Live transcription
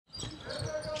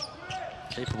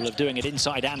Capable of doing it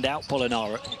inside and out,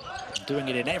 Polonara. Doing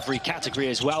it in every category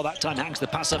as well. That time hangs the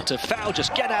pass up to Foul.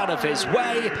 Just get out of his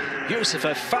way.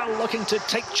 Youssoupha Foul looking to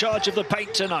take charge of the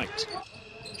paint tonight.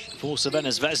 For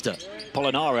Zvezda,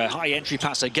 Polonara, high entry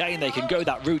pass again. They can go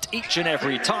that route each and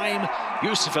every time.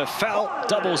 Youssoupha Foul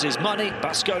doubles his money.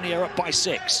 Baskonia up by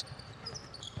 6.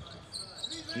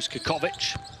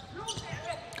 Youssoupha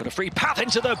got a free path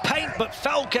into the paint, but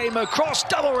Foul came across.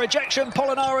 Double rejection.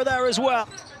 Polonara there as well.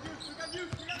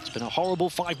 It's been a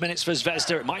horrible 5 minutes for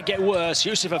Zvezda. It might get worse.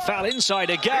 Youssoupha Foul inside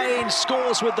again.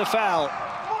 Scores with the foul.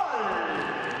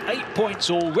 8 points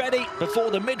already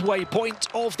before the midway point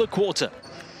of the quarter.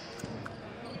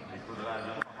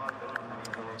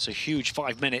 It's a huge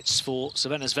 5 minutes for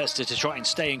Zvezda to try and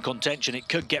stay in contention. It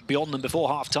could get beyond them before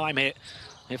half-time here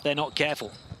if they're not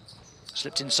careful.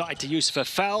 Slipped inside to Youssoupha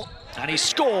Foul, and he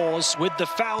scores with the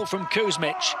foul from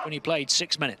Kuzmic when he played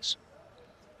 6 minutes.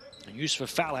 And Youssoupha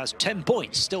Foul has 10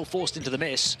 points, still forced into the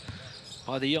miss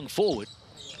by the young forward.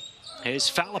 Here's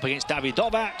Foul up against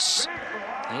Davidovac.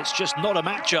 It's just not a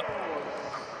matchup.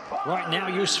 Right now,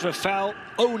 Youssoupha Foul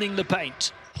owning the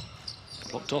paint.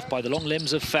 Blocked off by the long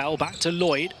limbs of Foul, back to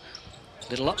Lloyd.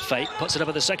 Little up fake, puts it up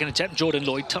at the second attempt. Jordan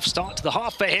Lloyd, tough start to the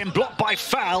half for him. Blocked by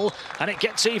Foul, and it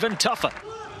gets even tougher.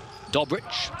 Dobric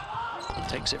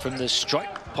takes it from the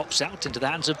stripe, pops out into the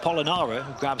hands of Polonara,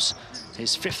 who grabs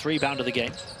his 5th rebound of the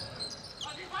game.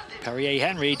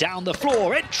 Perrier-Henry down the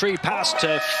floor, entry pass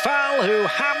to Foul, who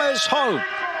hammers home.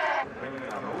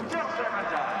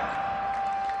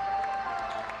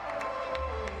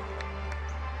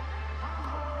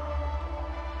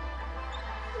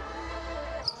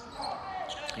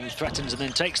 He threatens and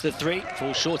then takes the 3,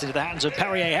 falls short into the hands of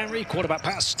Perrier-Henry. Quarterback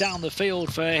pass down the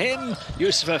field for him.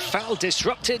 Youssoupha Foul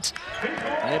disrupted.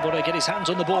 Able to get his hands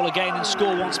on the ball again and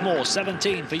score once more.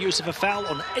 17 for Youssoupha Foul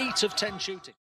on 8 of 10 shooting.